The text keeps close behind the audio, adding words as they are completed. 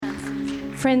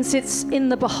Friends, it's in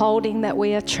the beholding that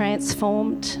we are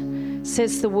transformed. It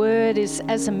says the word is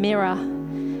as a mirror.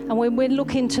 And when we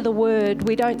look into the word,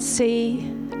 we don't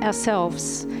see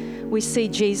ourselves. We see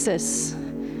Jesus.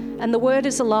 And the word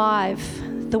is alive.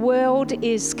 The world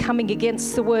is coming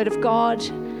against the word of God.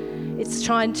 It's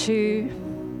trying to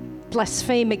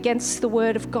blaspheme against the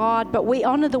word of God. But we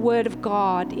honour the word of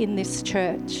God in this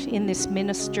church, in this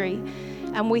ministry.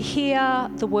 And we hear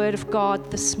the word of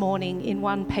God this morning in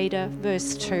 1 Peter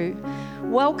verse 2.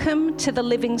 Welcome to the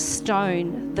living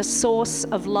stone, the source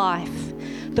of life.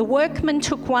 The workman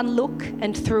took one look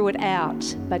and threw it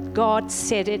out, but God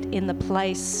set it in the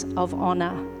place of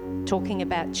honour. Talking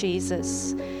about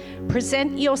Jesus.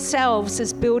 Present yourselves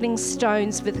as building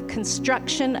stones for the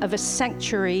construction of a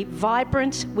sanctuary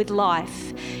vibrant with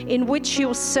life, in which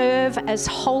you'll serve as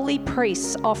holy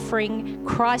priests offering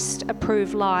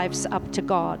Christ-approved lives up to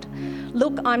God.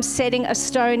 Look, I'm setting a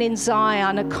stone in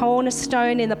Zion, a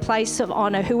cornerstone in the place of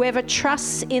honour. Whoever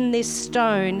trusts in this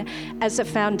stone as a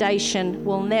foundation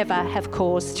will never have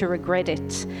cause to regret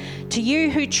it. To you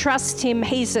who trust him,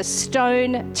 he's a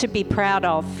stone to be proud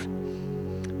of.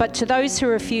 But to those who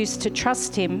refuse to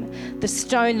trust him, the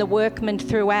stone the workman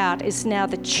threw out is now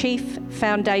the chief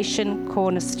foundation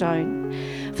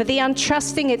cornerstone. For the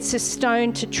untrusting, it's a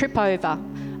stone to trip over,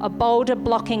 a boulder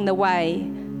blocking the way.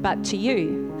 But to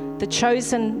you, the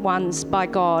chosen ones by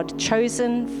God,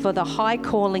 chosen for the high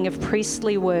calling of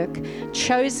priestly work,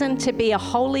 chosen to be a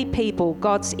holy people,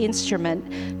 God's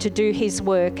instrument to do his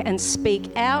work and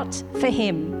speak out for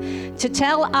him, to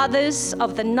tell others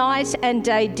of the night and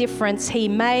day difference he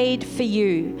made for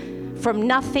you, from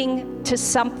nothing to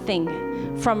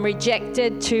something, from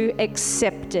rejected to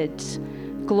accepted.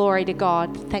 Glory to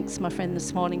God. Thanks, my friend,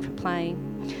 this morning for playing.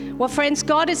 Well, friends,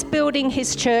 God is building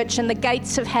his church and the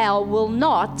gates of hell will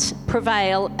not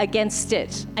prevail against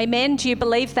it. Amen? Do you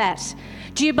believe that?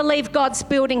 Do you believe God's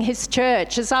building his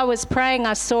church? As I was praying,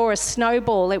 I saw a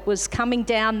snowball. It was coming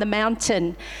down the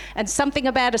mountain. And something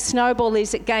about a snowball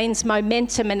is it gains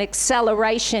momentum and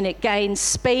acceleration. It gains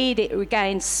speed. It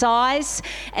gains size.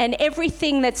 And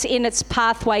everything that's in its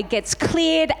pathway gets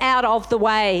cleared out of the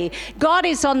way. God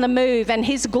is on the move and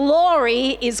his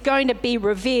glory is going to be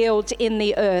revealed in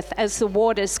the earth as the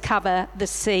waters cover the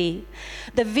sea.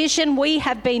 The vision we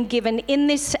have been given in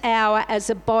this hour as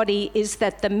a body is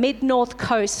that the Mid-North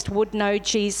Coast would know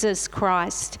Jesus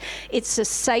Christ. It's a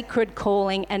sacred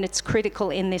calling and it's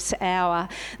critical in this hour.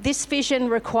 This vision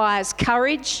requires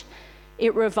courage.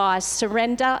 It requires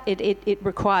surrender. It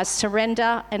requires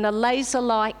surrender and a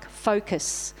laser-like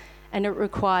focus. And it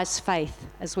requires faith,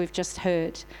 as we've just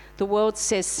heard. The world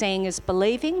says seeing is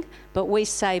believing, but we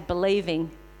say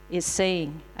believing is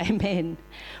seeing. Amen.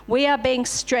 We are being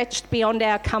stretched beyond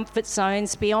our comfort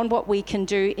zones, beyond what we can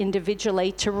do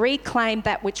individually, to reclaim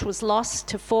that which was lost,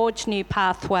 to forge new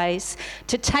pathways,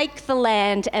 to take the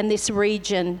land and this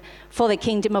region for the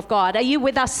kingdom of God. Are you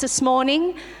with us this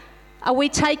morning? Are we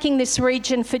taking this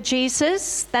region for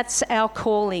Jesus? That's our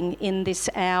calling in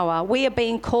this hour. We are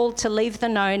being called to leave the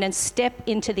known and step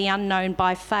into the unknown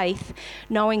by faith,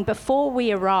 knowing before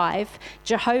we arrive,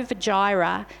 Jehovah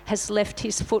Jireh has left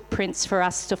his footprints for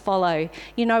us to follow.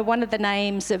 You know, one of the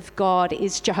names of God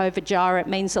is Jehovah Jireh. It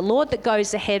means the Lord that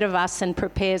goes ahead of us and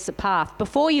prepares the path.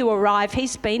 Before you arrive,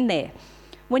 he's been there.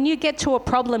 When you get to a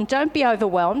problem, don't be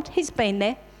overwhelmed. He's been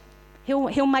there.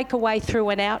 He'll make a way through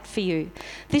and out for you.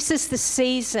 This is the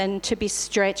season to be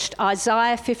stretched.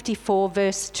 Isaiah 54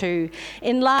 verse 2.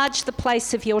 Enlarge the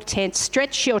place of your tent.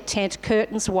 Stretch your tent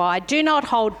curtains wide. Do not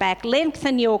hold back.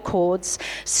 Lengthen your cords.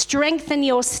 Strengthen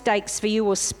your stakes, for you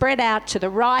will spread out to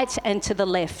the right and to the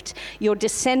left. Your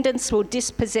descendants will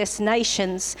dispossess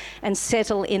nations and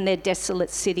settle in their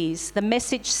desolate cities. The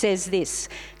message says this: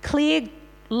 clear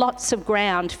lots of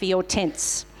ground for your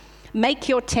tents. Make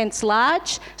your tents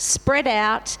large, spread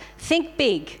out, think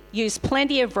big, use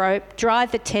plenty of rope,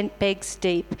 drive the tent pegs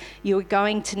deep. You are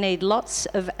going to need lots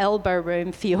of elbow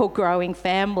room for your growing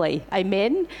family.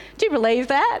 Amen? Do you believe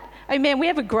that? Amen. We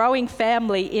have a growing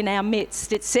family in our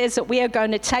midst. It says that we are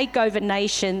going to take over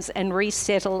nations and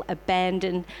resettle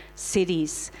abandoned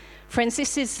cities. Friends,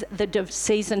 this is the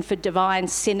season for divine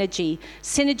synergy.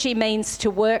 Synergy means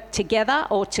to work together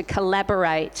or to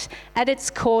collaborate. At its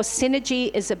core,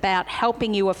 synergy is about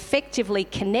helping you effectively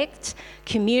connect,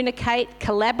 communicate,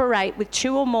 collaborate with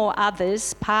two or more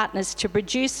others, partners, to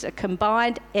produce a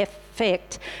combined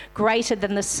effect greater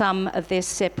than the sum of their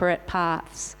separate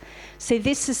parts. See,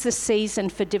 this is the season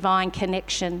for divine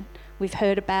connection. We've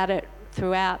heard about it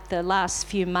throughout the last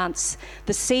few months,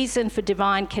 the season for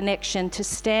divine connection, to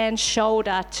stand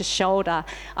shoulder to shoulder.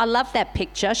 I love that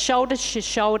picture. Shoulder to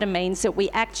shoulder means that we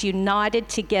act united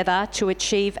together to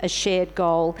achieve a shared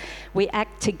goal. We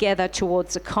act together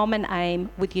towards a common aim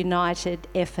with united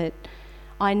effort.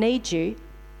 I need you,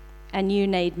 and you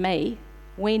need me.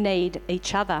 We need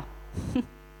each other.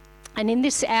 And in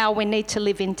this hour, we need to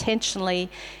live intentionally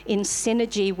in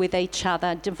synergy with each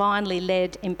other, divinely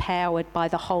led, empowered by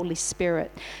the Holy Spirit.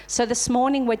 So this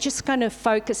morning, we're just going to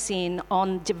focus in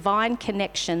on divine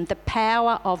connection, the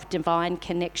power of divine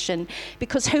connection,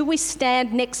 because who we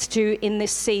stand next to in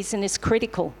this season is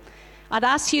critical. I'd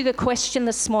ask you the question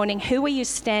this morning, who are you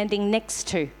standing next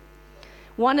to?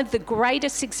 One of the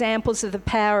greatest examples of the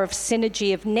power of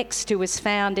synergy of next to is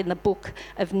found in the book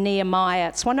of Nehemiah.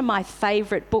 It's one of my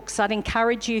favourite books. I'd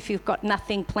encourage you, if you've got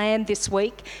nothing planned this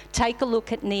week, take a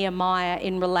look at Nehemiah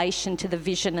in relation to the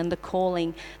vision and the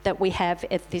calling that we have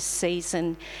at this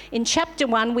season. In chapter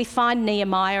 1, we find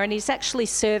Nehemiah, and he's actually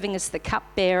serving as the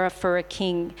cupbearer for a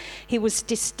king. He was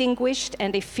distinguished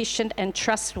and efficient and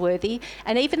trustworthy,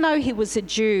 and even though he was a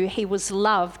Jew, he was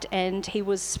loved and he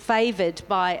was favoured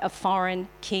by a foreign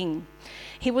king.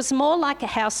 He was more like a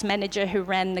house manager who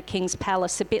ran the king's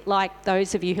palace, a bit like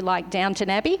those of you who like Downton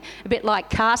Abbey, a bit like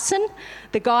Carson,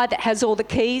 the guy that has all the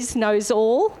keys, knows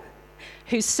all,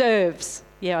 who serves.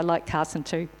 Yeah, I like Carson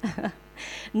too.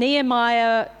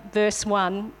 Nehemiah, verse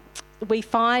 1, we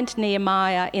find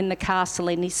Nehemiah in the castle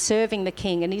and he's serving the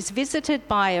king, and he's visited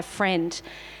by a friend.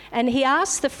 And he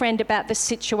asked the friend about the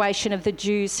situation of the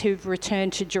Jews who've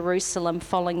returned to Jerusalem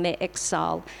following their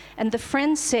exile. And the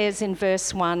friend says in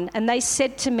verse 1, "And they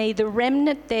said to me, the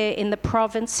remnant there in the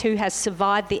province who has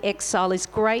survived the exile is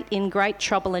in great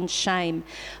trouble and shame.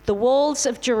 The walls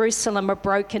of Jerusalem are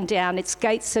broken down, its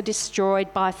gates are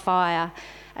destroyed by fire."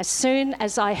 As soon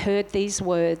as I heard these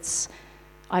words,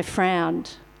 I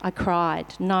frowned. I cried.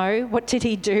 No, what did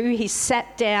he do? He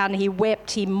sat down, he wept,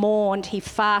 he mourned, he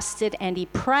fasted, and he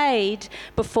prayed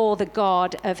before the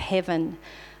God of heaven.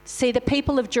 See, the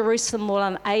people of Jerusalem were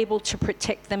unable to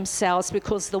protect themselves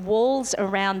because the walls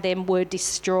around them were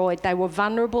destroyed. They were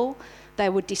vulnerable, they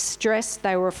were distressed,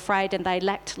 they were afraid, and they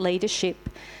lacked leadership.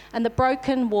 And the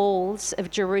broken walls of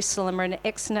Jerusalem are an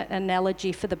excellent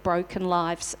analogy for the broken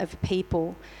lives of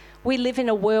people. We live in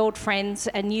a world, friends,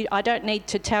 and I don't need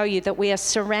to tell you that we are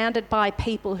surrounded by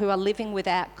people who are living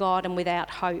without God and without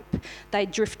hope. They're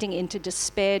drifting into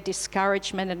despair,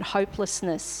 discouragement, and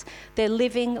hopelessness. They're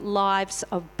living lives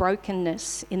of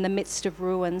brokenness in the midst of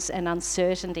ruins and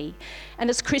uncertainty. And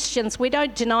as Christians, we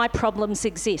don't deny problems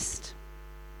exist,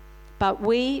 but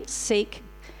we seek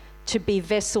to be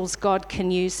vessels God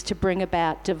can use to bring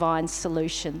about divine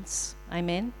solutions.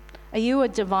 Amen? Are you a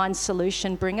divine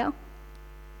solution bringer?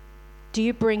 Do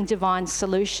you bring divine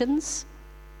solutions?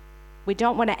 We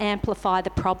don't want to amplify the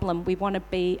problem. We want to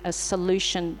be a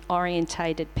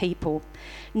solution-orientated people.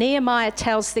 Nehemiah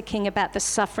tells the king about the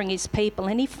suffering his people,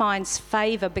 and he finds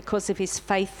favour because of his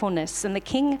faithfulness. And the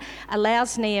king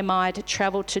allows Nehemiah to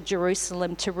travel to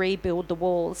Jerusalem to rebuild the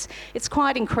walls. It's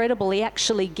quite incredible. He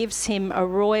actually gives him a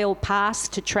royal pass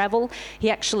to travel.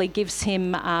 He actually gives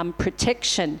him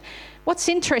protection. What's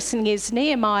interesting is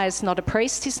Nehemiah is not a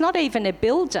priest. He's not even a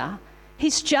builder.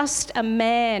 He's just a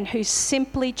man who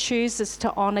simply chooses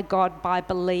to honour God by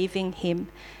believing him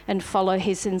and follow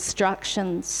his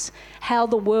instructions. How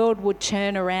the world would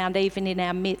turn around even in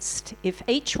our midst if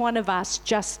each one of us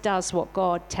just does what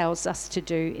God tells us to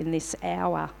do in this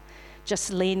hour,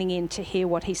 just leaning in to hear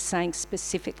what he's saying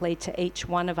specifically to each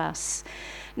one of us.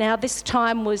 Now, this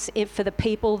time was, for the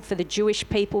people, for the Jewish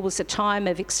people, was a time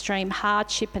of extreme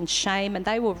hardship and shame, and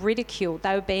they were ridiculed.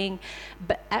 They were being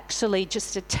actually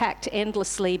just attacked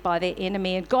endlessly by their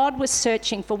enemy. And God was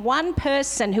searching for one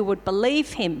person who would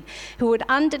believe him, who would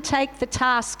undertake the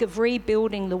task of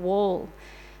rebuilding the wall.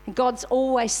 And God's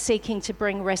always seeking to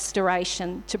bring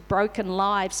restoration to broken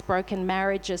lives, broken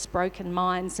marriages, broken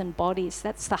minds and bodies.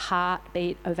 That's the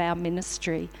heartbeat of our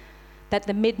ministry. That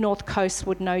the Mid-North Coast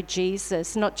would know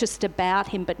Jesus, not just about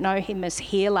him, but know him as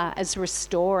healer, as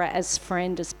restorer, as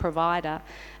friend, as provider,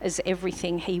 as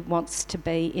everything he wants to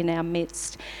be in our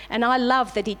midst. And I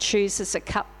love that he chooses a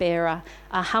cupbearer,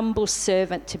 a humble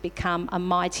servant to become a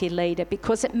mighty leader,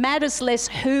 because it matters less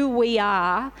who we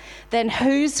are than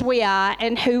whose we are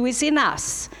and who is in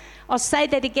us. I'll say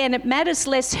that again. It matters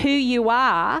less who you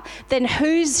are than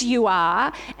whose you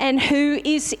are and who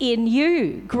is in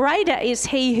you. Greater is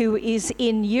he who is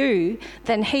in you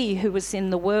than he who is in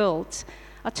the world.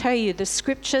 I tell you, the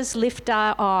scriptures lift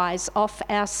our eyes off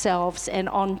ourselves and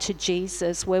onto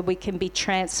Jesus, where we can be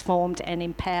transformed and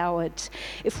empowered.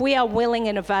 If we are willing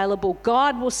and available,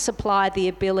 God will supply the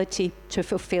ability to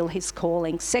fulfill his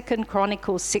calling. 2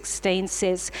 Chronicles 16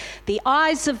 says, "The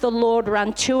eyes of the Lord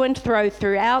run to and fro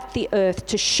throughout the earth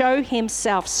to show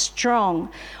himself strong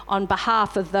on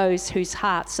behalf of those whose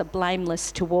hearts are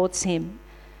blameless towards him."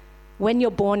 When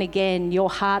you're born again, your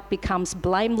heart becomes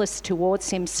blameless towards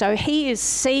him. So he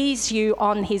sees you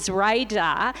on his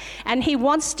radar, and he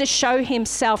wants to show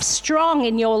himself strong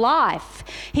in your life.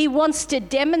 He wants to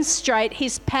demonstrate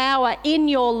his power in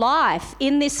your life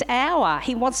in this hour.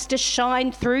 He wants to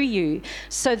shine through you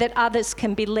so that others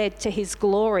can be led to his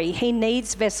glory. He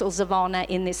needs vessels of honor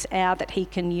in this hour that he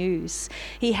can use.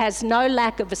 He has no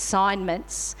lack of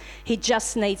assignments. He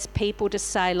just needs people to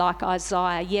say, like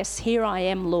Isaiah, "Yes, here I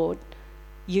am, Lord.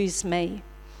 Use me."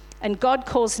 And God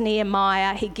calls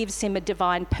Nehemiah. He gives him a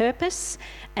divine purpose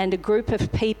and a group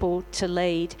of people to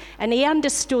lead. And he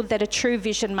understood that a true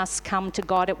vision must come to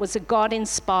God. It was a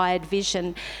God-inspired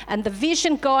vision. And the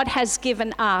vision God has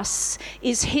given us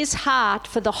is his heart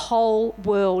for the whole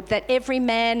world, that every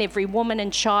man, every woman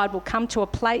and child will come to a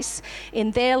place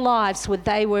in their lives where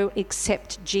they will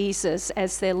accept Jesus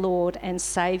as their Lord and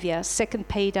Saviour. 2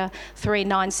 Peter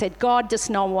 3:9 said, "God does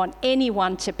not want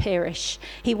anyone to perish.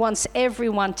 He wants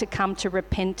everyone to come to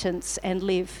repentance and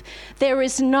live." There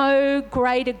is no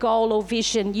greater goal or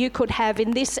vision you could have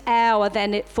in this hour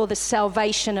than it for the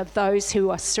salvation of those who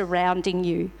are surrounding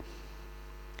you.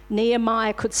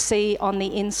 Nehemiah could see on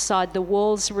the inside the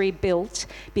walls rebuilt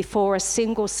before a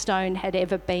single stone had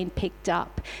ever been picked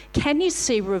up. Can you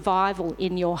see revival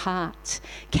in your heart?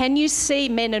 Can you see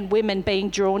men and women being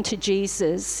drawn to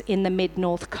Jesus in the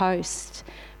mid-north coast?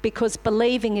 Because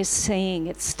believing is seeing.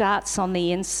 It starts on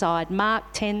the inside. Mark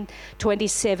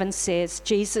 10:27 says,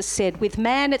 Jesus said, "With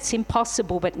man it's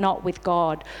impossible, but not with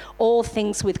God. All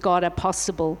things with God are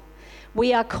possible."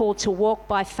 We are called to walk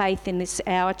by faith in this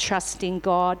hour, trusting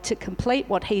God to complete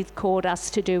what he's called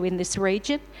us to do in this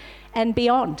region and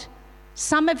beyond.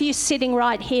 Some of you sitting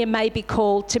right here may be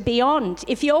called to beyond.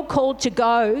 If you're called to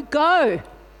go, go.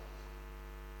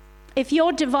 If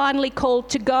you're divinely called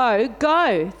to go,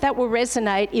 go. That will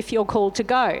resonate if you're called to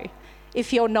go.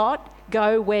 If you're not,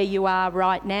 go where you are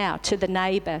right now, to the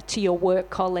neighbour, to your work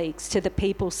colleagues, to the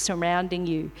people surrounding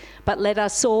you. But let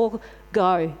us all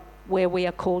go where we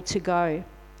are called to go.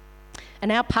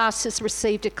 And our pastors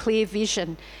received a clear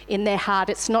vision in their heart.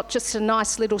 It's not just a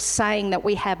nice little saying that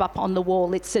we have up on the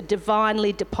wall. It's a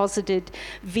divinely deposited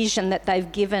vision that they've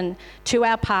given to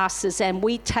our pastors, and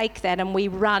we take that and we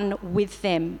run with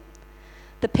them.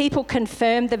 The people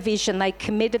confirmed the vision. They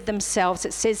committed themselves.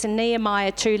 It says in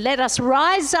Nehemiah 2, "Let us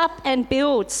rise up and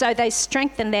build." So they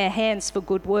strengthened their hands for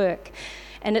good work.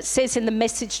 And it says in the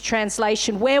Message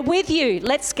translation, "We're with you.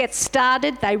 Let's get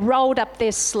started." They rolled up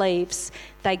their sleeves.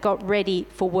 They got ready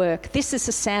for work. This is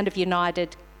the sound of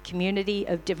united community,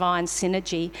 of divine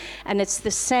synergy. And it's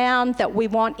the sound that we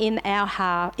want in our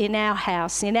house, in our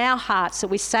hearts. So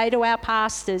we say to our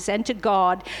pastors and to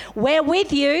God, "We're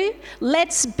with you.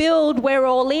 Let's build. We're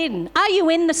all in." Are you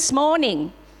in this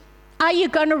morning? Are you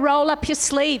going to roll up your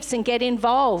sleeves and get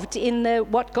involved in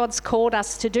what God's called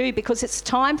us to do? Because it's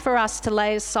time for us to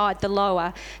lay aside the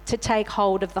lower, to take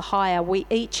hold of the higher. We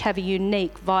each have a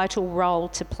unique, vital role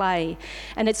to play.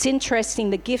 And it's interesting,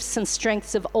 the gifts and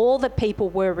strengths of all the people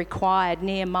were required.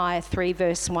 Nehemiah 3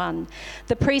 verse 1.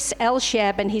 The priest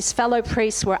Elishab and his fellow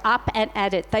priests were up and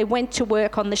at it. They went to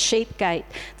work on the sheep gate.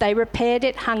 They repaired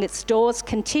it, hung its doors,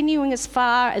 continuing as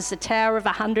far as the Tower of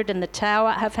 100 and the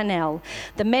Tower of Hanel.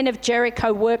 The men of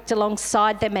Jericho worked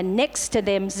alongside them, and next to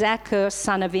them Zaccur,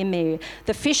 son of Immer.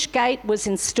 The fish gate was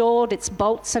installed, its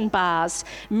bolts and bars.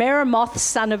 Meremoth,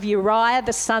 son of Uriah,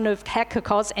 the son of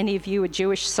Hakakos. Any of you are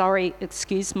Jewish? Sorry,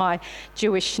 excuse my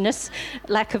Jewishness,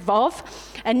 lack of.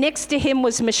 And next to him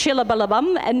was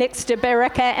Meshilabam, and next to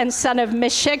Berekah, and son of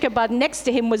Meshegabad. Next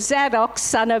to him was Zadok,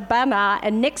 son of Banar,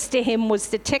 and next to him was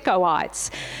the Tekoites.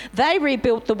 They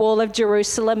rebuilt the wall of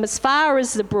Jerusalem as far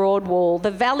as the broad wall.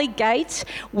 The valley gate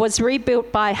was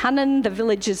rebuilt by Hanan, the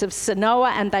villages of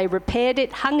Sanoah, and they repaired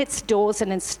it, hung its doors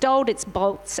and installed its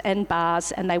bolts and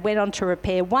bars, and they went on to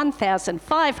repair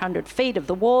 1,500 feet of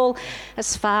the wall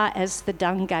as far as the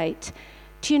dung gate.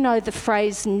 Do you know the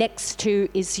phrase "next to"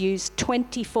 is used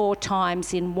 24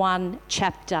 times in one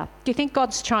chapter? Do you think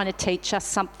God's trying to teach us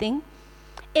something?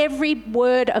 Every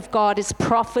word of God is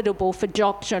profitable for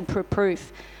doctrine, for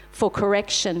proof, for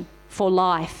correction, for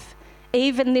life.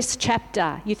 Even this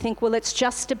chapter, you think, well, it's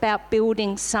just about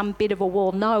building some bit of a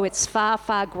wall. No, it's far,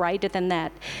 far greater than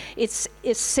that. It's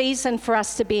a season for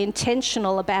us to be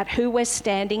intentional about who we're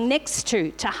standing next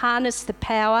to harness the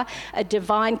power, a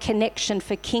divine connection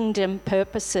for kingdom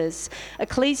purposes.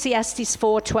 Ecclesiastes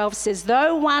 4:12 says,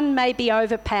 though one may be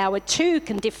overpowered, two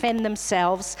can defend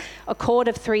themselves. A cord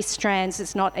of 3 strands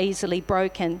is not easily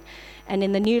broken. And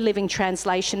in the New Living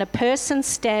Translation, a person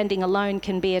standing alone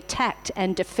can be attacked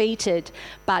and defeated,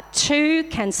 but 2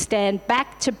 can stand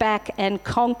back to back and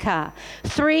conquer.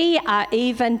 3 are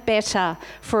even better,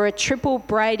 for a triple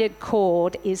braided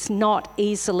cord is not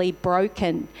easily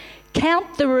broken.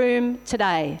 Count the room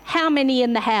today. How many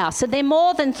in the house? Are there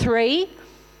more than 3?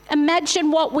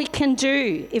 Imagine what we can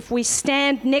do if we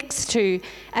stand next to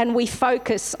and we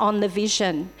focus on the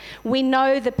vision. We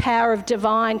know the power of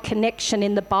divine connection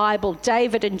in the Bible.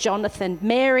 David and Jonathan,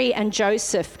 Mary and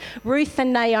Joseph, Ruth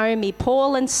and Naomi,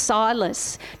 Paul and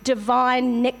Silas,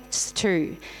 divine next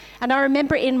to. And I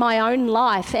remember in my own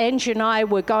life, Andrew and I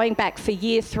were going back for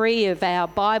year 3 of our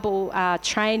Bible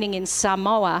training in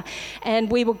Samoa, and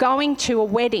we were going to a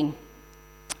wedding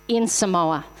in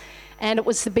Samoa. And it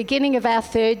was the beginning of our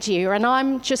 3rd year, and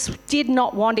I just did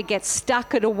not want to get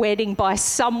stuck at a wedding by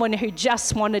someone who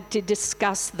just wanted to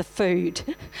discuss the food.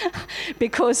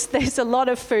 Because there's a lot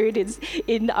of food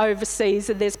in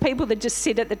overseas, and there's people that just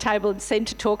sit at the table and seem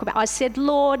to talk about. I said,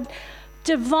 Lord,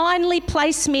 divinely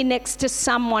place me next to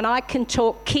someone I can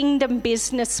talk kingdom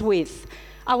business with.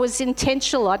 I was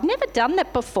intentional. I'd never done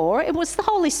that before. It was the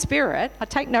Holy Spirit. I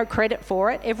take no credit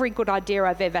for it. Every good idea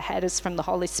I've ever had is from the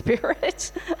Holy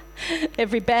Spirit.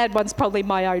 Every bad one's probably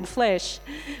my own flesh.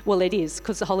 Well, it is,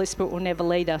 because the Holy Spirit will never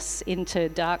lead us into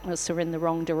darkness or in the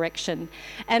wrong direction.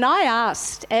 And I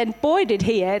asked, and boy, did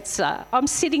he answer. I'm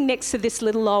sitting next to this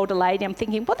little older lady. I'm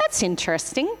thinking, well, that's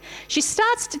interesting. She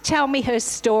starts to tell me her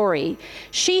story.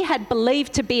 She had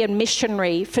believed to be a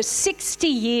missionary for 60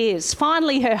 years.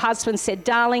 Finally, her husband said,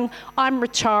 darling, I'm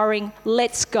retiring,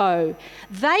 let's go.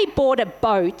 They bought a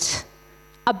boat,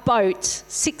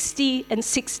 60 and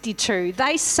 62.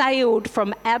 They sailed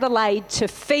from Adelaide to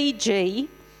Fiji,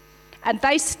 and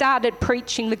they started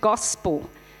preaching the gospel.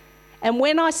 And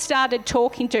when I started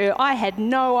talking to her, I had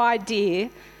no idea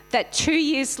that 2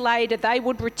 years later they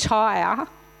would retire,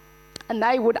 and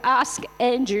they would ask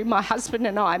Andrew, my husband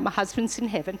and I, my husband's in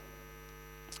heaven,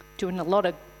 doing a lot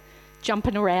of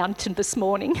jumping around this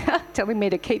morning, telling me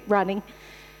to keep running.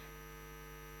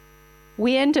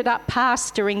 We ended up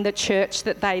pastoring the church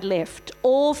that they left,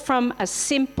 all from a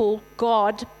simple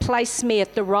God placed me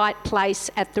at the right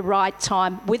place at the right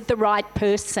time with the right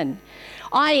person.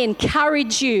 I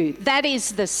encourage you, that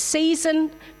is the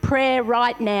season prayer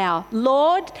right now.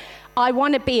 Lord, I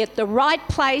want to be at the right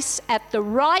place at the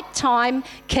right time.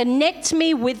 Connect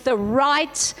me with the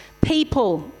right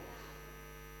people.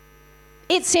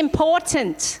 It's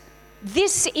important.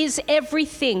 This is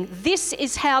everything. This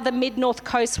is how the Mid-North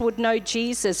Coast would know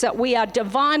Jesus, that we are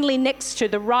divinely next to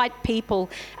the right people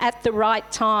at the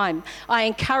right time. I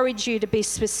encourage you to be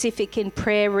specific in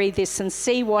prayer, read this and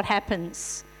see what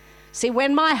happens. See,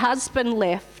 when my husband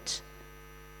left,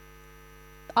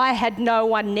 I had no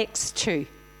one next to.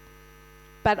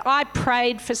 But I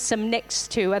prayed for some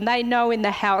next to, and they know in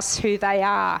the house who they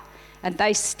are, and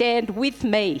they stand with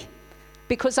me,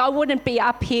 because I wouldn't be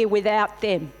up here without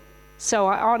them. So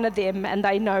I honour them, and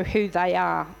they know who they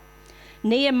are.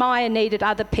 Nehemiah needed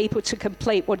other people to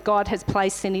complete what God has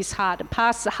placed in his heart. And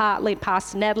Pastor Hartley,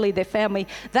 Pastor Natalie, their family,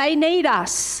 they need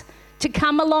us to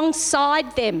come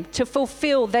alongside them to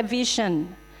fulfil their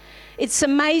vision. It's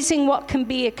amazing what can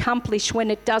be accomplished when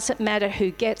it doesn't matter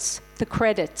who gets the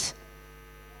credit.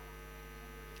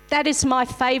 That is my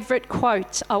favourite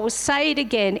quote. I will say it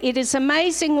again. It is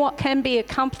amazing what can be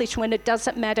accomplished when it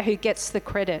doesn't matter who gets the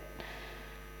credit.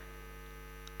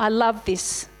 I love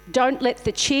this. Don't let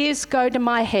the cheers go to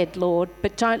my head, Lord,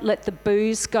 but don't let the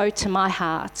boos go to my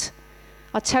heart.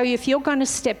 I tell you, if you're going to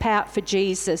step out for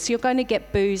Jesus, you're going to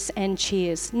get boos and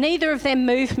cheers. Neither of them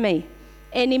move me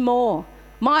anymore.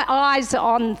 My eyes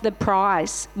are on the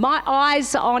prize. My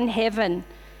eyes are on heaven.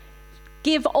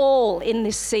 Give all in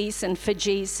this season for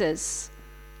Jesus.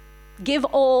 Give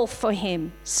all for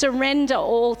him. Surrender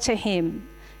all to him.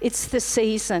 It's the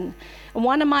season. And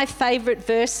one of my favourite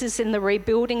verses in the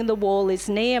rebuilding of the wall is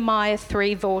Nehemiah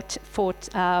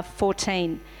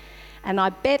 3:14. And I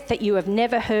bet that you have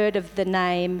never heard of the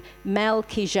name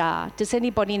Melchizedek. Does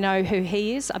anybody know who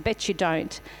he is? I bet you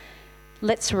don't.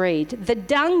 Let's read. The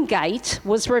dung gate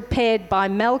was repaired by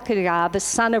Melchizedek, the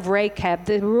son of Rechab,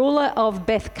 the ruler of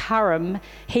Beth Karam.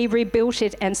 He rebuilt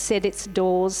it and set its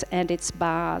doors and its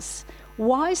bars.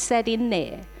 Why is that in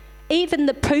there? Even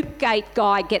the poop gate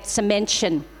guy gets a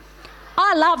mention.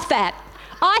 I love that.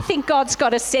 I think God's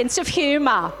got a sense of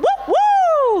humour. Woo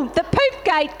woo! The poop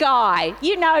gate guy.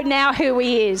 You know now who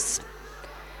he is.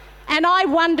 And I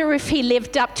wonder if he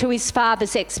lived up to his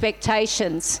father's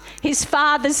expectations. His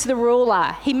father's the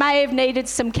ruler. He may have needed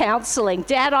some counselling.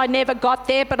 Dad, I never got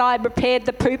there, but I repaired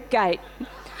the poop gate.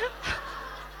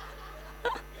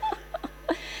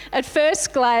 At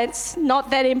first glance, not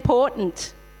that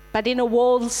important. But in a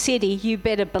walled city, you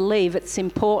better believe it's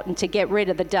important to get rid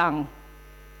of the dung.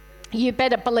 You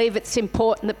better believe it's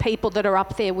important the people that are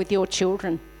up there with your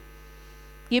children.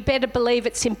 You better believe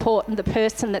it's important the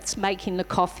person that's making the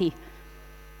coffee.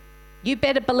 You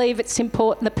better believe it's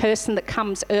important the person that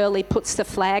comes early puts the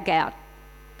flag out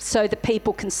so the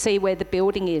people can see where the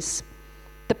building is.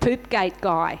 The poop gate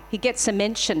guy, he gets a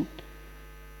mention.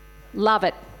 Love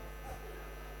it.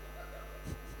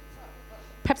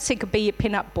 Perhaps he could be your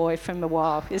pin-up boy from a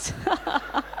while.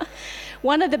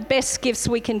 One of the best gifts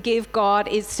we can give God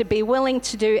is to be willing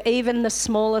to do even the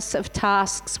smallest of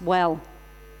tasks well.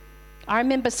 I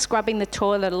remember scrubbing the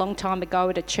toilet a long time ago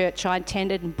at a church I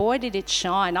attended, and boy did it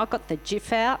shine. I got the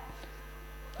jiff out.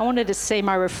 I wanted to see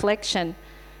my reflection.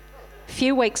 A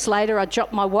few weeks later, I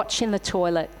dropped my watch in the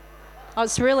toilet. I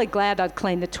was really glad I'd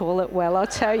cleaned the toilet well, I'll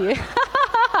tell you.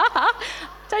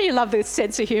 Don't you love the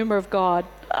sense of humour of God?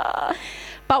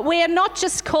 But we are not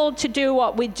just called to do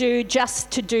what we do,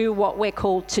 just to do what we're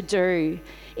called to do.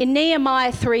 In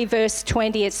Nehemiah 3 verse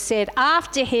 20 it said,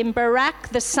 after him Barak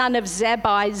the son of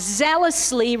Zabbai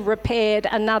zealously repaired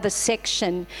another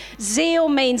section. Zeal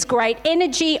means great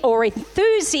energy or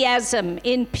enthusiasm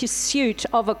in pursuit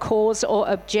of a cause or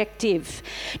objective.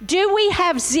 Do we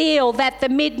have zeal that the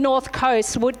Mid-North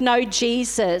Coast would know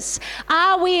Jesus?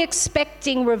 Are we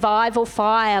expecting revival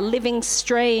fire, living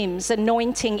streams,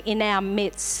 anointing in our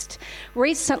midst?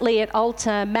 Recently at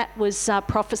altar, Matt was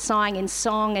prophesying in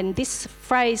song, and this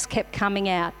phrase kept coming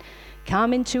out.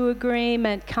 Come into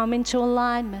agreement, come into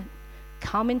alignment,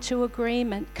 come into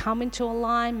agreement, come into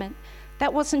alignment.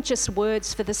 That wasn't just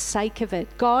words for the sake of it.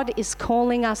 God is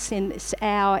calling us in this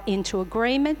hour into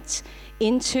agreement,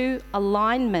 into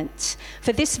alignment.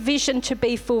 For this vision to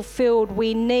be fulfilled,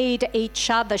 we need each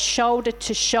other, shoulder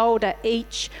to shoulder,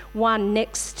 each one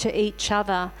next to each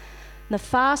other. The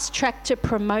fast track to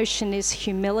promotion is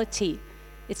humility.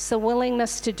 It's the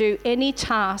willingness to do any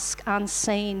task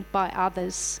unseen by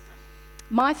others.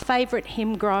 My favourite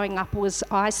hymn growing up was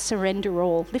I Surrender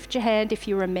All. Lift your hand if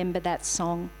you remember that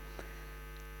song.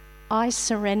 I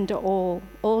surrender all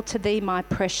to thee, my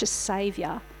precious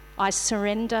Saviour. I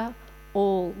surrender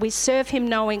all. We serve him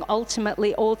knowing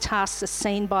ultimately all tasks are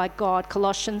seen by God.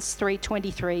 Colossians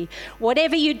 3:23.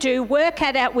 Whatever you do, work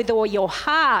at it with all your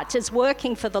heart as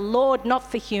working for the Lord, not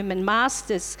for human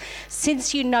masters,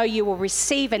 since you know you will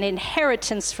receive an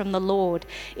inheritance from the Lord.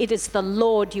 It is the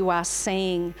Lord you are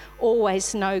seeing.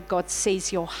 Always know God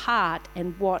sees your heart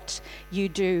and what you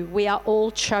do. We are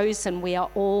all chosen. We are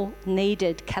all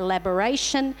needed.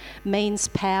 Collaboration means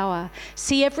power.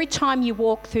 See, every time you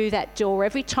walk through that door,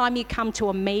 every time you come to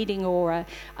a meeting or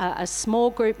a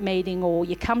small group meeting, or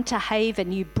you come to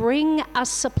Haven, you bring a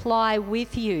supply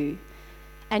with you,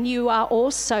 and you are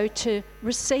also to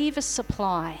receive a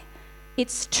supply.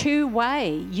 It's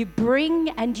two-way. You bring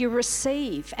and you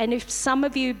receive. And if some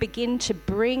of you begin to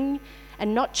bring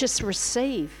and not just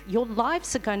receive, your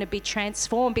lives are going to be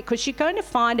transformed, because you're going to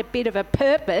find a bit of a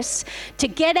purpose to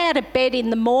get out of bed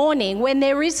in the morning when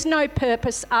there is no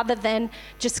purpose other than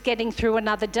just getting through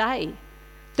another day.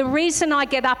 The reason I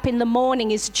get up in the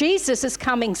morning is Jesus is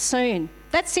coming soon.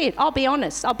 That's it. I'll be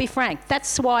honest. I'll be frank.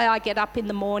 That's why I get up in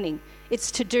the morning. It's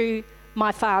to do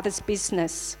my Father's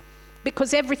business,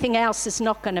 because everything else is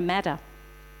not going to matter.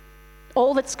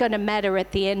 All that's going to matter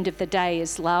at the end of the day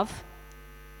is love,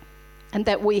 and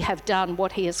that we have done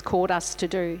what he has called us to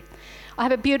do. I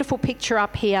have a beautiful picture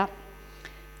up here,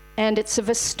 and it's of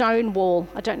a stone wall.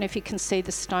 I don't know if you can see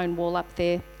the stone wall up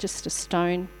there, just a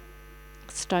stone.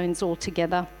 Stones all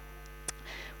together.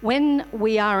 When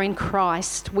we are in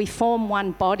Christ, we form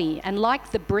one body, and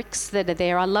like the bricks that are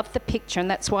there, I love the picture,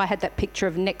 and that's why I had that picture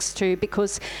of next to,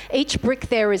 because each brick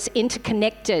there is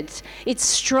interconnected. It's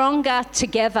stronger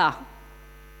together.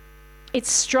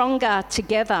 It's stronger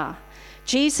together.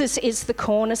 Jesus is the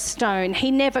cornerstone.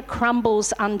 He never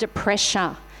crumbles under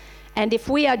pressure. And if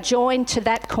we are joined to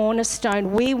that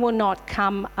cornerstone, we will not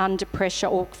come under pressure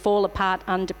or fall apart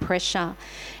under pressure.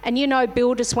 And you know,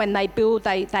 builders, when they build,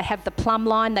 they have the plumb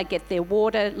line, they get their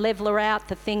water leveler out,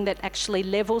 the thing that actually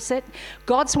levels it.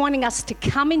 God's wanting us to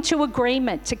come into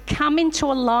agreement, to come into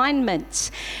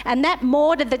alignment. And that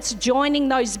mortar that's joining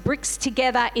those bricks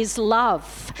together is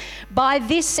love. By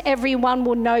this, everyone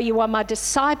will know you are my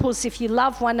disciples if you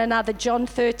love one another, John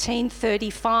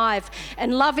 13:35.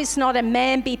 And love is not a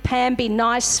mamby-pamby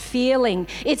nice feeling.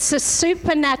 It's a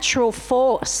supernatural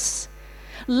force.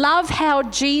 Love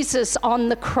held Jesus on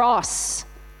the cross.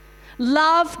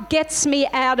 Love gets me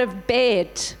out of bed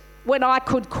when I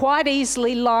could quite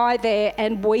easily lie there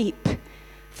and weep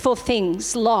for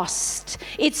things lost.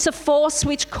 It's a force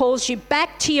which calls you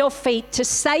back to your feet, to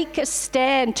take a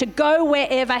stand, to go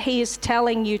wherever he is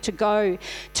telling you to go,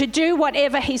 to do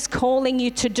whatever he's calling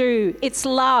you to do. It's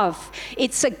love.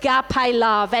 It's agape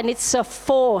love, and it's a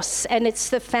force, and it's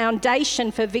the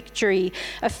foundation for victory.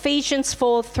 Ephesians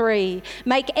 4:3.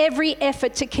 Make every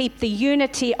effort to keep the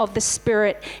unity of the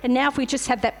Spirit. And now if we just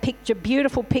have that picture,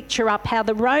 beautiful picture up, how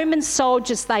the Roman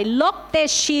soldiers, they locked their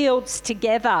shields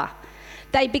together.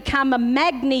 They become a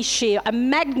magna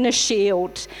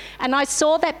shield. And I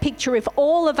saw that picture. If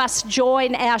all of us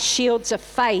join our shields of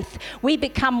faith, we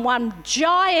become one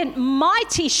giant,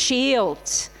 mighty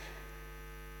shield,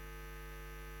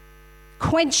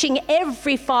 quenching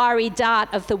every fiery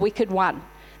dart of the wicked one.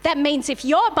 That means if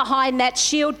you're behind that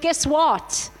shield, guess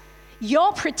what?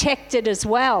 You're protected as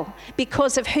well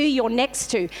because of who you're next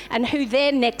to and who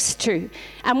they're next to.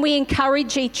 And we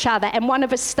encourage each other, and one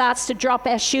of us starts to drop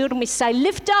our shield and we say,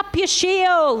 lift up your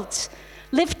shield,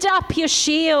 lift up your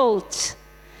shield.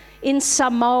 In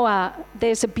Samoa,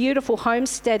 there's a beautiful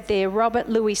homestead there. Robert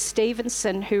Louis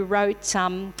Stevenson, who wrote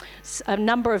a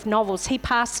number of novels, he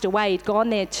passed away. He'd gone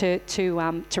there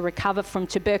to recover from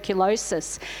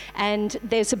tuberculosis. And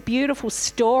there's a beautiful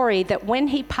story that when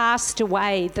he passed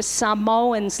away, the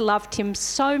Samoans loved him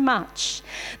so much.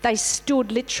 They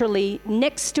stood literally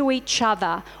next to each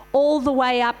other all the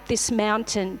way up this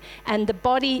mountain, and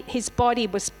his body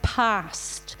was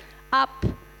passed up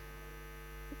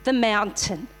the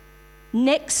mountain.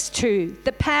 Next to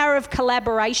the power of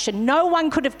collaboration. No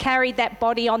one could have carried that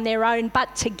body on their own,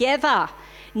 but together.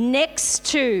 Next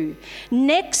to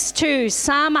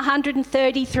Psalm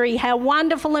 133, how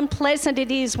wonderful and pleasant it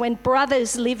is when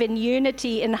brothers live in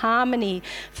unity and harmony.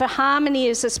 For harmony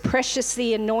is as precious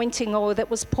the anointing oil that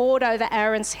was poured over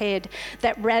Aaron's head,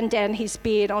 that ran down his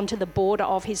beard onto the border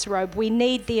of his robe. We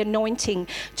need the anointing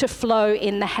to flow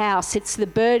in the house. It's the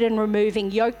burden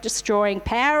removing, yoke destroying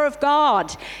power of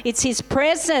God. It's his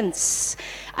presence.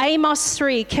 Amos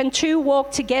 3, can two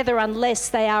walk together unless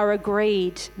they are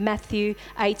agreed? Matthew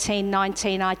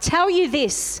 18:19. I tell you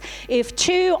this, if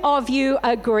two of you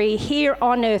agree here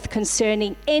on earth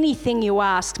concerning anything you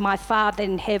ask, my Father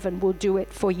in heaven will do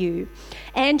it for you.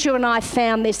 Andrew and I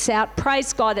found this out,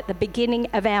 praise God, at the beginning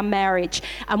of our marriage.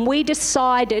 And we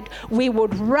decided we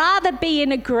would rather be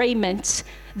in agreement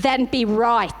than be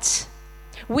right.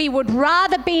 We would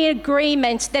rather be in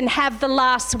agreement than have the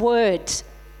last word.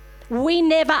 We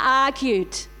never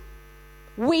argued.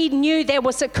 We knew there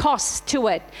was a cost to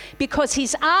it because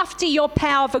he's after your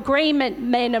power of agreement,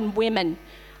 men and women,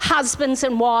 husbands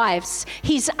and wives.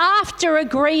 He's after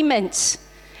agreement.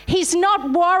 He's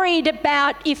not worried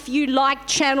about if you like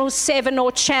Channel 7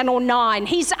 or Channel 9.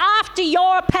 He's after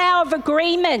your power of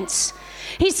agreement.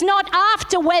 He's not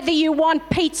after whether you want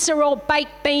pizza or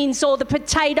baked beans or the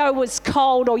potato was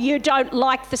cold or you don't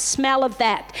like the smell of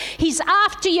that. He's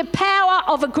after your power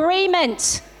of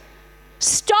agreement.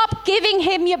 Stop giving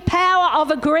him your power of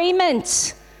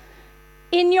agreement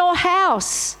in your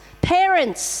house,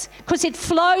 parents, because it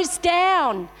flows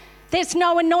down. There's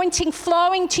no anointing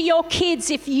flowing to your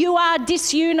kids if you are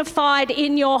disunified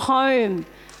in your home.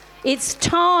 It's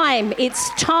time, it's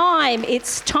time,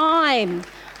 it's time.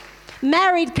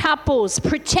 Married couples,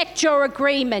 protect your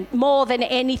agreement more than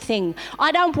anything.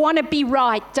 I don't want to be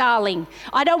right, darling.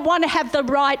 I don't want to have the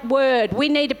right word. We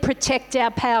need to protect our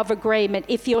power of agreement.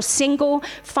 If you're single,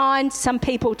 find some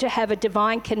people to have a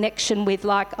divine connection with,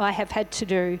 like I have had to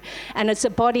do. And as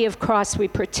a body of Christ, we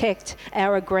protect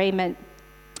our agreement.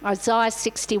 Isaiah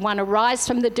 61, arise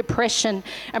from the depression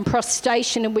and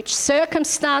prostration in which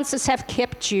circumstances have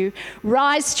kept you.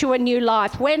 Rise to a new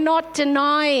life. We're not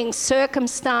denying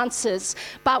circumstances,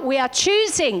 but we are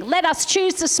choosing. Let us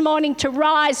choose this morning to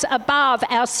rise above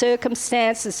our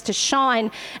circumstances, to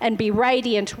shine and be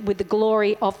radiant with the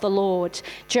glory of the Lord.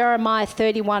 Jeremiah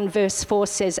 31 verse 4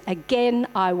 says, again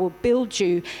I will build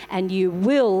you and you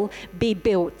will be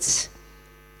built.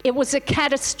 It was a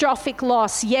catastrophic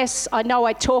loss. Yes, I know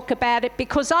I talk about it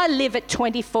because I live it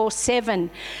 24/7.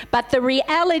 But the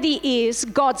reality is,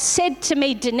 God said to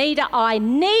me, Donita, I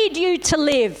need you to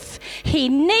live. He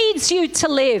needs you to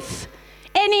live.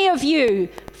 Any of you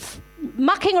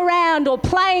mucking around or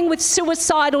playing with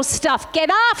suicidal stuff,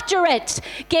 get after it.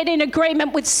 Get in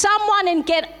agreement with someone and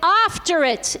get after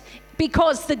it.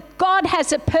 Because God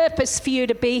has a purpose for you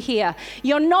to be here.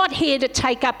 You're not here to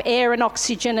take up air and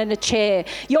oxygen in a chair.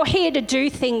 You're here to do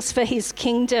things for his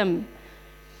kingdom.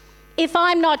 If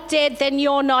I'm not dead, then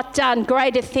you're not done.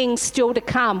 Greater things still to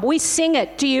come. We sing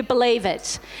it. Do you believe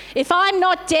it? If I'm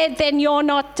not dead, then you're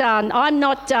not done. I'm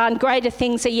not done. Greater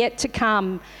things are yet to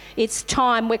come. It's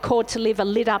time. We're called to live a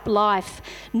lit up life.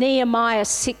 Nehemiah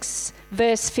 6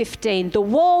 verse 15. The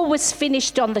wall was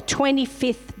finished on the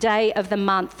 25th day of the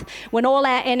month. When all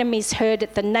our enemies heard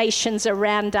it, the nations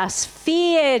around us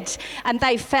feared, and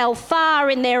they fell far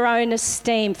in their own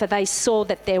esteem, for they saw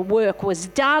that their work was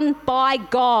done by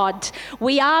God.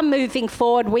 We are moving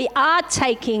forward. We are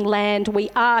taking land. We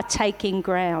are taking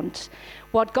ground.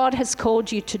 What God has called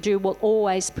you to do will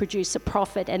always produce a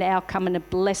profit, an outcome, and a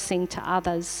blessing to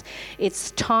others.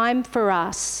 It's time for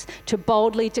us to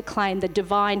boldly declaim the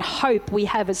divine hope we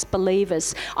have as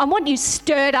believers. I want you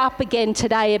stirred up again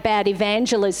today about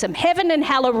evangelism. Heaven and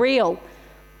hell are real.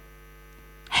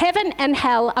 Heaven and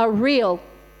hell are real.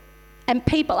 And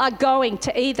people are going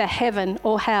to either heaven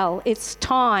or hell. It's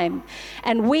time.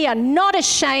 And we are not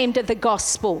ashamed of the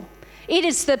gospel. It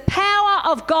is the power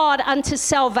of God unto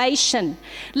salvation.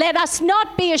 Let us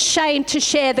not be ashamed to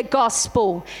share the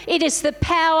gospel. It is the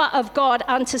power of God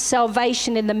unto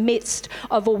salvation in the midst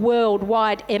of a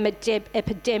worldwide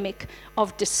epidemic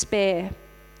of despair.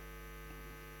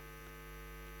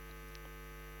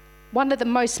 One of the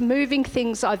most moving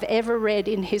things I've ever read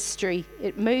in history,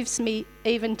 it moves me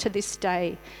even to this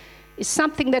day, is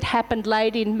something that happened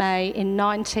late in May in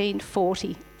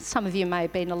 1940. Some of you may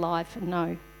have been alive and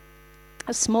know.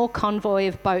 A small convoy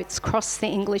of boats crossed the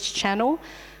English Channel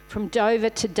from Dover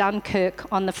to Dunkirk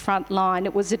on the front line.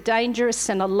 It was a dangerous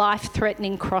and a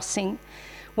life-threatening crossing.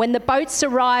 When the boats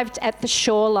arrived at the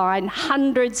shoreline,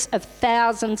 hundreds of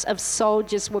thousands of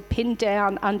soldiers were pinned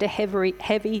down under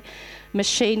heavy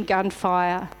machine gun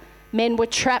fire. Men were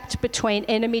trapped between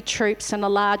enemy troops and a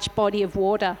large body of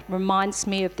water. Reminds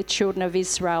me of the children of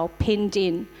Israel, pinned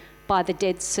in by the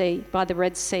Dead Sea, by the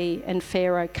Red Sea, and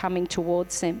Pharaoh coming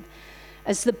towards them.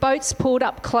 As the boats pulled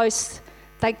up close,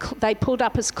 they pulled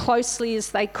up as closely as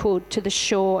they could to the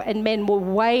shore, and men were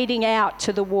wading out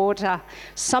to the water.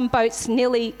 Some boats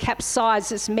nearly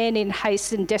capsized as men in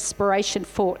haste and desperation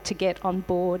fought to get on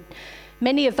board.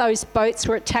 Many of those boats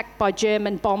were attacked by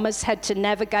German bombers, had to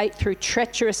navigate through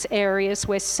treacherous areas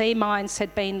where sea mines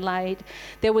had been laid.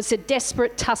 There was a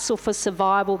desperate tussle for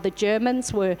survival. The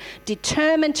Germans were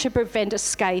determined to prevent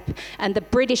escape, and the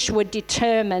British were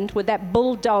determined, with that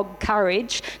bulldog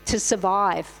courage, to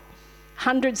survive.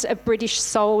 Hundreds of British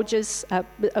sailors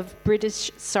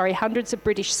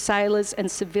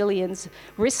and civilians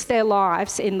risked their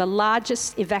lives in the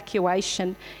largest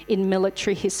evacuation in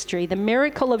military history. The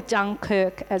miracle of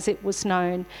Dunkirk, as it was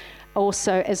known,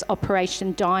 also as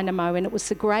Operation Dynamo, and it was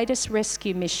the greatest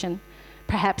rescue mission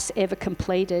perhaps ever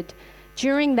completed.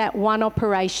 During that one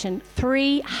operation,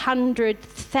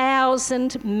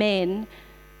 300,000 men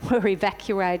were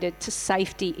evacuated to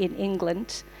safety in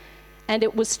England. And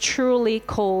it was truly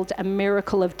called a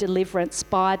miracle of deliverance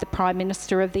by the Prime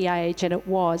Minister of the age, and it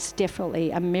was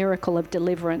definitely a miracle of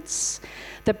deliverance.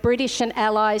 The British and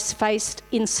Allies faced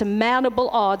insurmountable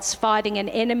odds, fighting an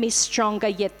enemy stronger,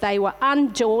 yet they were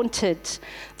undaunted.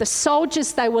 The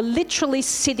soldiers, they were literally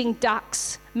sitting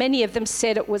ducks. Many of them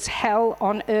said it was hell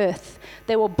on earth.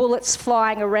 There were bullets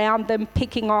flying around them,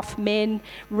 picking off men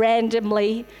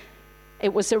randomly.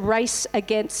 It was a race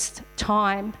against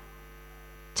time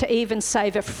to even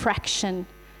save a fraction.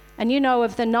 And you know,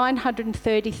 of the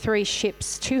 933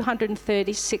 ships,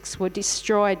 236 were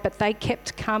destroyed, but they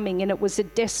kept coming, and it was a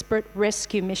desperate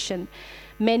rescue mission.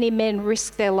 Many men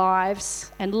risked their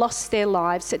lives and lost their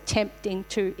lives attempting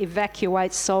to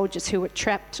evacuate soldiers who were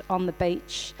trapped on the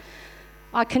beach.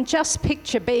 I can just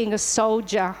picture being a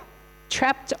soldier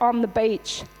trapped on the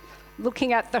beach,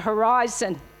 looking at the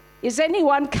horizon. Is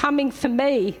anyone coming for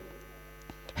me?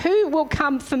 Who will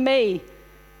come for me?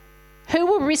 Who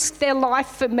will risk their life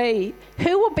for me?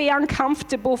 Who will be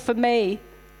uncomfortable for me?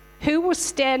 Who will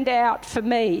stand out for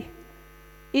me?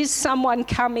 Is someone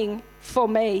coming for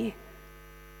me?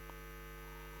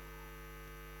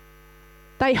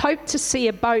 They hoped to see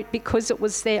a boat because it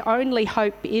was their only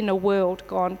hope in a world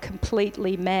gone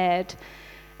completely mad.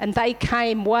 And they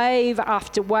came, wave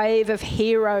after wave of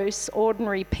heroes,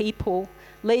 ordinary people,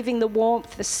 leaving the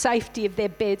warmth, the safety of their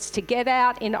beds to get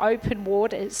out in open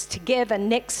waters, together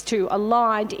next to,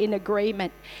 aligned in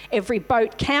agreement. Every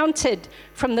boat counted,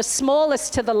 from the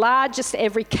smallest to the largest.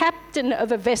 Every captain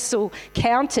of a vessel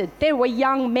counted. There were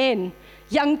young men,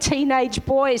 young teenage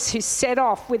boys who set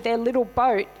off with their little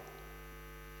boat.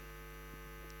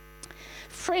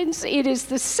 Friends, it is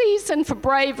the season for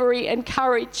bravery and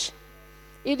courage.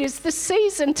 It is the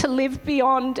season to live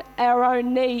beyond our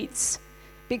own needs,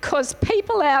 because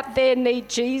people out there need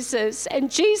Jesus, and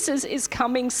Jesus is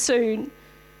coming soon.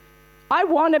 I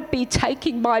want to be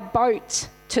taking my boat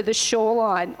to the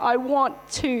shoreline. I want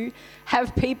to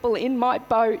have people in my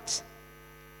boat.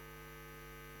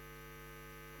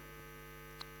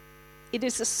 It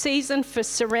is a season for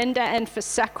surrender and for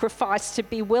sacrifice, to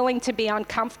be willing to be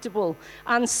uncomfortable,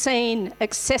 unseen,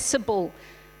 accessible,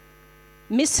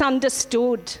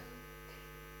 misunderstood.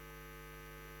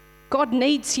 God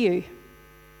needs you.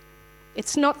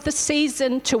 It's not the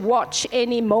season to watch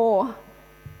anymore.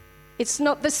 It's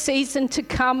not the season to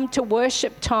come to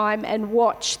worship time and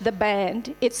watch the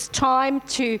band. It's time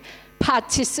to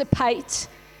participate.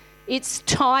 It's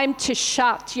time to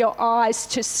shut your eyes,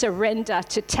 to surrender,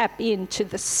 to tap into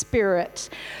the Spirit.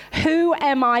 Who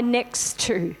am I next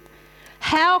to?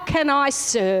 How can I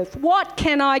serve? What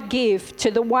can I give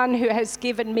to the one who has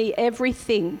given me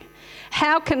everything?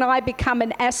 How can I become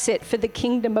an asset for the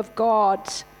kingdom of God?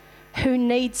 Who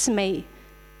needs me?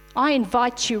 I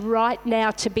invite you right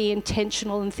now to be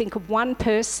intentional and think of one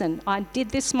person. I did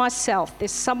this myself.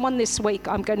 There's someone this week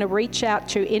I'm going to reach out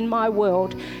to in my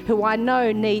world who I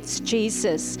know needs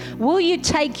Jesus. Will you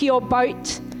take your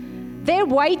boat? They're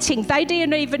waiting. They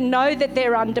don't even know that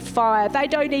they're under fire. They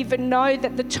don't even know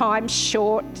that the time's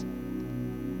short.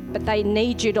 But they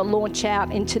need you to launch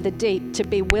out into the deep, to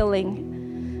be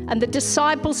willing. And the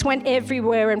disciples went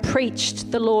everywhere and preached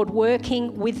the Lord,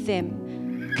 working with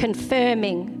them,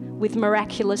 confirming with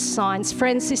miraculous signs.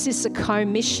 Friends, this is a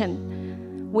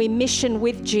co-mission. We mission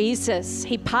with Jesus.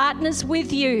 He partners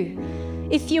with you.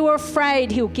 If you are afraid,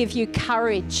 He'll give you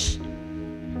courage.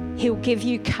 He'll give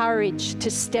you courage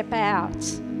to step out.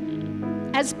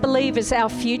 As believers, our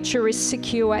future is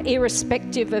secure,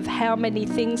 irrespective of how many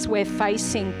things we're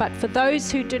facing. But for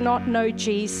those who do not know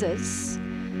Jesus,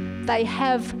 they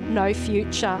have no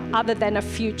future other than a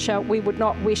future we would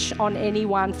not wish on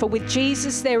anyone. For with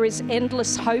Jesus there is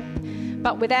endless hope,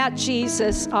 but without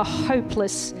Jesus, a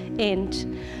hopeless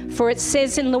end. For it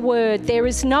says in the Word, there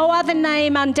is no other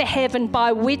name under heaven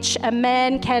by which a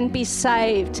man can be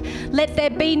saved. Let there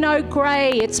be no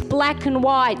grey, it's black and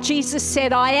white. Jesus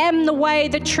said, I am the way,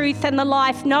 the truth and the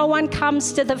life. No one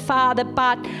comes to the Father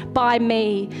but by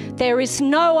me. There is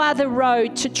no other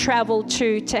road to travel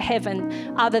to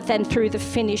heaven other than through the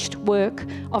finished work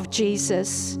of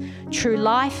Jesus. True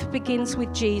life begins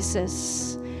with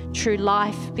Jesus. True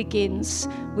life begins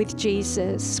with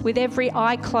Jesus. With every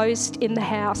eye closed in the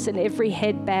house and every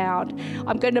head bowed,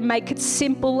 I'm going to make it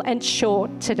simple and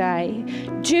short today.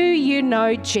 Do you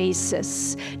know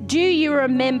Jesus? Do you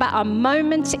remember a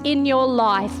moment in your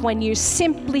life when you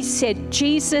simply said,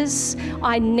 Jesus,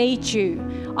 I need you.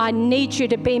 I need you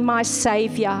to be my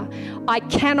Saviour. I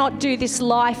cannot do this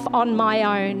life on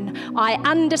my own. I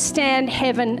understand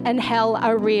heaven and hell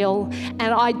are real,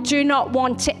 and I do not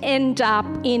want to end up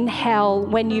in hell.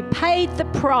 When you paid the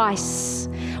price,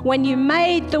 when you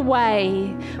made the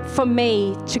way for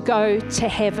me to go to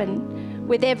heaven,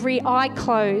 with every eye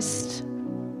closed,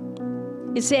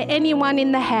 is there anyone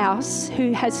in the house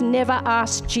who has never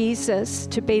asked Jesus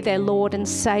to be their Lord and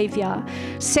Saviour?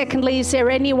 Secondly, is there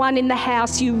anyone in the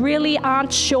house you really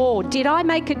aren't sure? Did I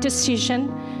make a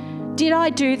decision? Did I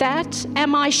do that?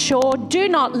 Am I sure? Do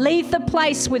not leave the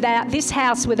place without this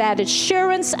house without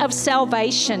assurance of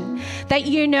salvation, that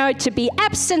you know to be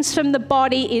absent from the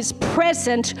body is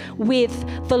present with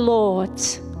the Lord.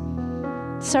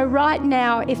 So right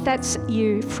now, if that's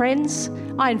you, friends,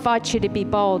 I invite you to be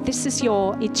bold. This is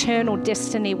your eternal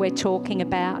destiny we're talking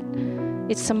about.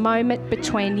 It's a moment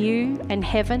between you and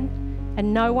heaven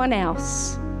and no one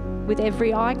else, with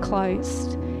every eye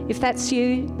closed. If that's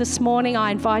you this morning,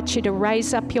 I invite you to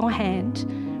raise up your hand.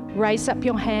 Raise up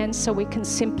your hand so we can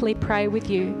simply pray with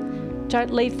you.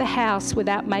 Don't leave the house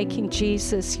without making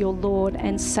Jesus your Lord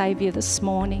and Saviour this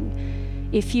morning.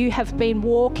 If you have been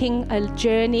walking a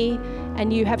journey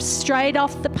and you have strayed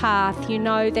off the path you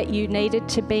know that you needed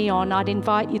to be on, I'd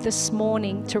invite you this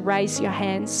morning to raise your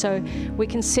hand so we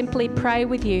can simply pray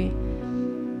with you.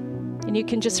 And you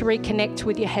can just reconnect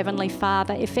with your Heavenly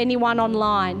Father. If anyone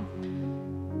online,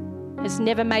 has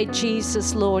never made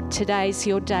Jesus Lord, today's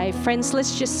your day. Friends,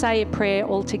 let's just say a prayer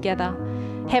all together.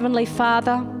 Heavenly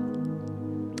Father,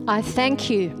 I thank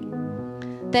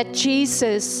you that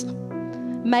Jesus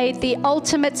made the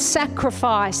ultimate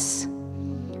sacrifice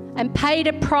and paid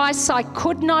a price I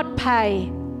could not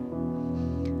pay.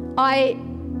 I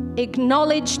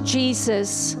acknowledge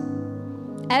Jesus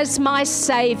as my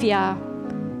Saviour.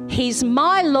 He's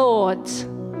my Lord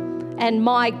and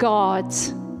my God.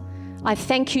 I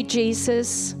thank you,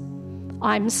 Jesus.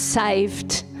 I'm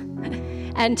saved.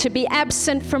 And to be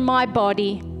absent from my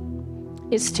body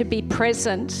is to be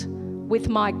present with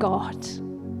my God.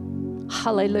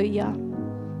 Hallelujah.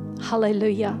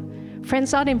 Hallelujah.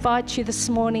 Friends, I'd invite you this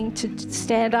morning to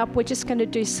stand up. We're just going to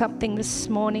do something this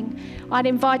morning. I'd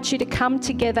invite you to come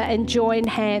together and join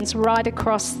hands right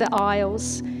across the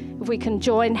aisles. If we can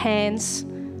join hands,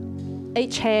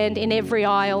 each hand in every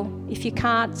aisle. If you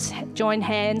can't join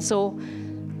hands or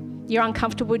you're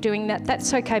uncomfortable doing that,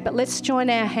 that's okay, but let's join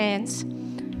our hands.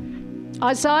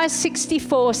 Isaiah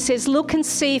 64 says, look and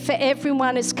see, for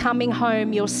everyone is coming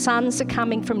home. Your sons are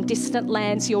coming from distant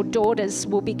lands. Your daughters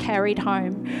will be carried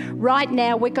home. Right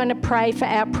now, we're going to pray for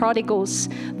our prodigals,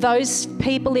 those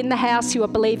people in the house who are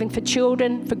believing for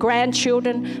children, for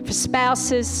grandchildren, for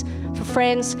spouses, for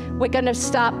friends. We're going to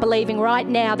start believing right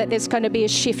now that there's going to be a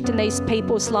shift in these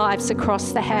people's lives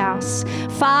across the house.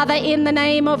 Father, in the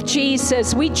name of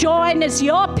Jesus, we join as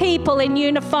your people in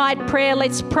unified prayer.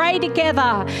 Let's pray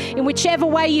together in whichever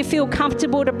way you feel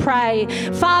comfortable to pray.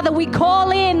 Father, we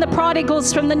call in the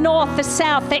prodigals from the north, the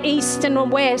south, the east and the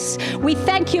west. We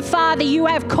thank you, Father, you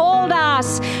have called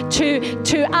us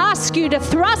to ask you to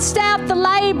thrust out the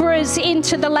labourers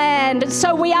into the land. And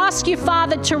so we ask you,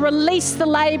 Father, to release the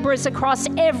labourers across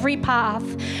every path,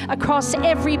 across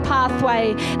every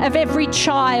pathway of every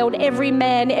child, every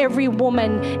man, every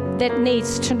woman that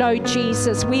needs to know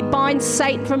Jesus. We bind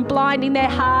Satan from blinding their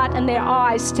heart and their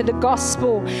eyes to the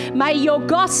gospel. May your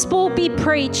gospel be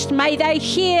preached. May they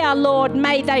hear, Lord.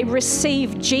 May they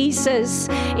receive Jesus.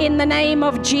 In the name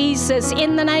of Jesus,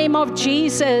 in the name of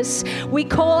Jesus, we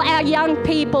call our young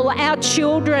people, our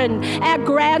children, our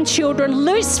grandchildren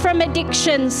loose from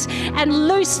addictions and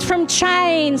loosed from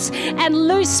chains and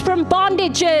loose from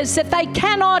bondages that they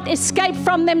cannot escape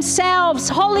from themselves.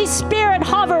 Holy Spirit,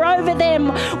 hover over them,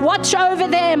 watch over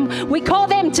them. We call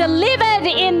them delivered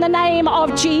in the name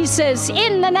of Jesus.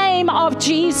 In the name of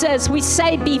Jesus, we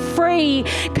say be free.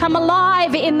 Come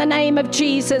alive in the name of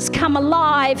Jesus. Come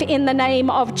alive in the name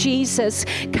of Jesus.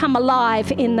 Come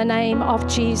alive in the name of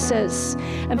Jesus.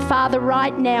 And Father,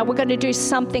 right now we're going to do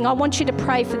something. I want you to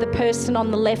pray for the person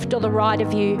on the left or the right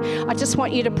of you. I just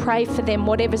want you to pray for them,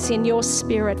 whatever's in your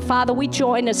spirit. Father, we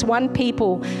join as one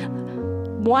people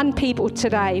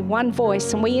today, one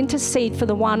voice, and we intercede for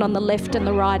the one on the left and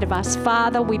the right of us.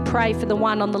 Father, we pray for the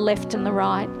one on the left and the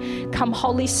right. Come,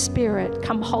 Holy Spirit.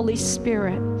 Come, Holy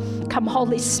Spirit. Come,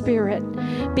 Holy Spirit.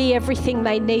 Be everything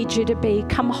they need you to be.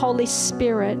 Come, Holy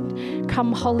Spirit.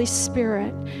 Come, Holy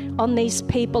Spirit, on these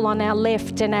people on our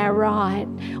left and our right,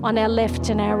 on our left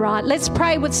and our right. Let's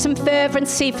pray with some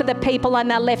fervency for the people on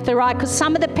our left and right, because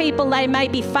some of the people, they may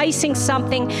be facing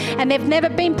something and they've never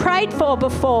been prayed for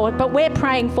before, but we're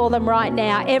praying for them right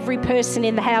now. Every person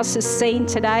in the house is seen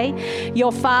today.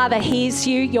 Your Father hears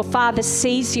you, your Father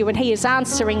sees you, and he is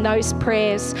answering those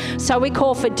prayers. So we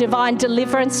call for divine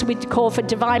deliverance, we call for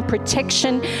divine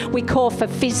protection, we call for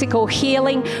physical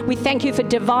healing. We thank you for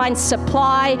divine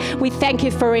supply. We thank you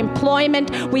for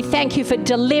employment. We thank you for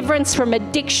deliverance from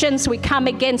addictions. We come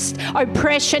against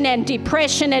oppression and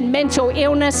depression and mental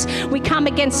illness. We come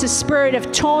against the spirit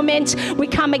of torment. We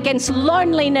come against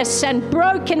loneliness and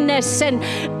brokenness and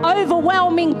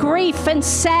overwhelming grief and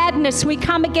sadness. We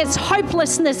come against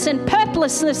hopelessness and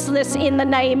purposelessness in the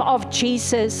name of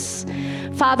Jesus.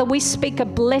 Father, we speak a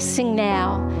blessing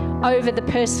now over the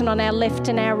person on our left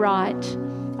and our right.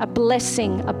 A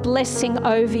blessing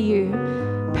over you.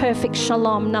 Perfect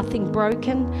shalom, nothing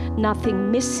broken,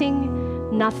 nothing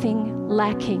missing, nothing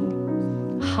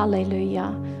lacking.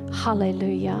 Hallelujah,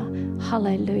 hallelujah,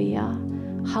 hallelujah,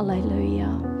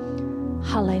 hallelujah,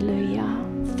 hallelujah.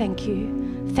 Thank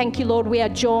you. Thank you, Lord. We are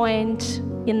joined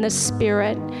in the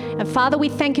Spirit. And Father, we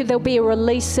thank you there'll be a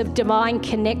release of divine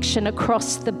connection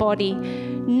across the body.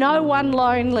 No one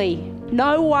lonely.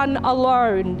 No one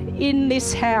alone in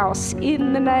this house,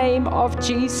 in the name of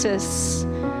Jesus.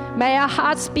 May our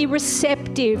hearts be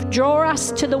receptive. Draw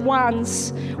us to the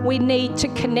ones we need to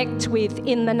connect with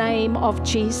in the name of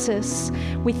Jesus.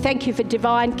 We thank you for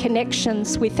divine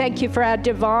connections. We thank you for our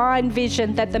divine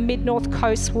vision that the Mid-North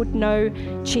Coast would know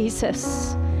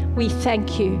Jesus. We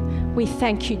thank you. We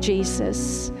thank you,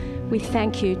 Jesus. We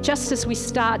thank you. Just as we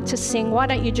start to sing, why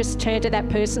don't you just turn to that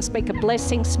person, speak a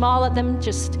blessing, smile at them,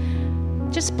 just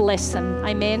bless them.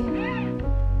 Amen.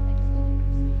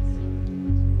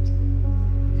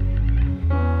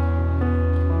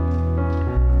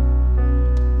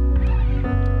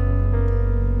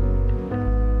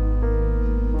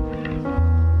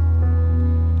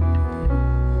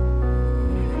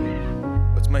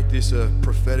 Let's make this a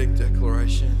prophetic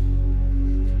declaration.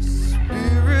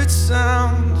 Spirit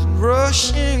sound and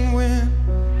rushing wind,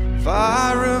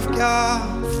 fire of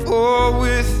God fall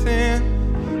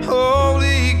within.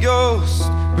 Holy Ghost,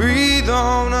 breathe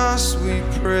on us, we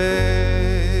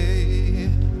pray.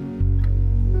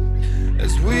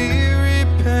 As we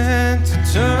repent and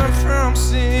turn from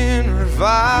sin,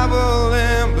 revival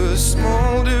and